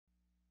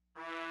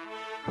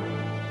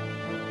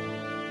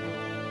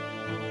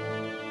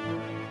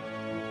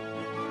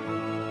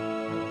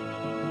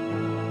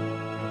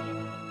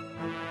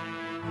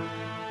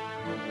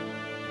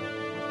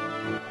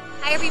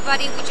Hi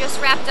everybody, we just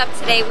wrapped up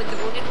today with the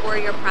Wounded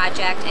Warrior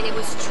Project, and it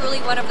was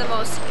truly one of the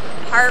most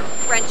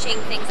heart-wrenching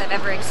things I've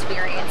ever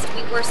experienced.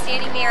 We were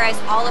standing there as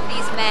all of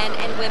these men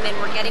and women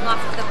were getting off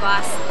of the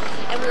bus,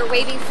 and we were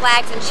waving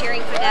flags and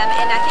cheering for them,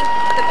 and I think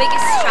the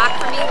biggest shock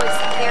for me was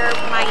they're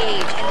my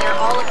age, and they're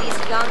all of these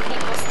young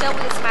people still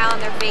with a smile on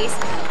their face,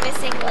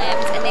 missing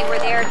limbs, and they were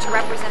there to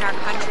represent our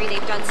country.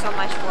 They've done so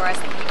much for us,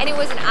 and it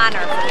was an honor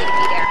for me to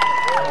be there.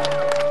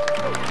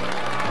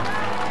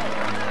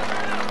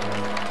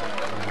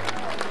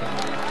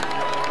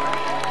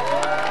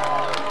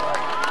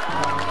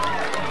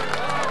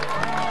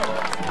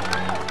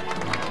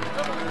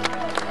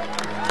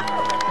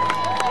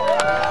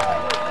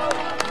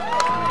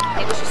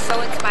 It was just so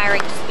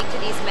inspiring to speak to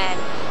these men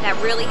that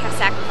really have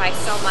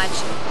sacrificed so much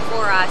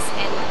for us,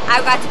 and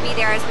I got to be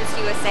there as Miss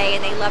USA,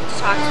 and they loved to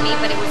talk to me,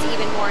 but it was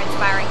even more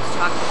inspiring to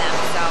talk to them.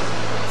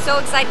 So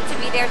excited to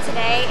be there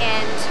today,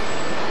 and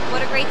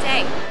what a great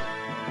day.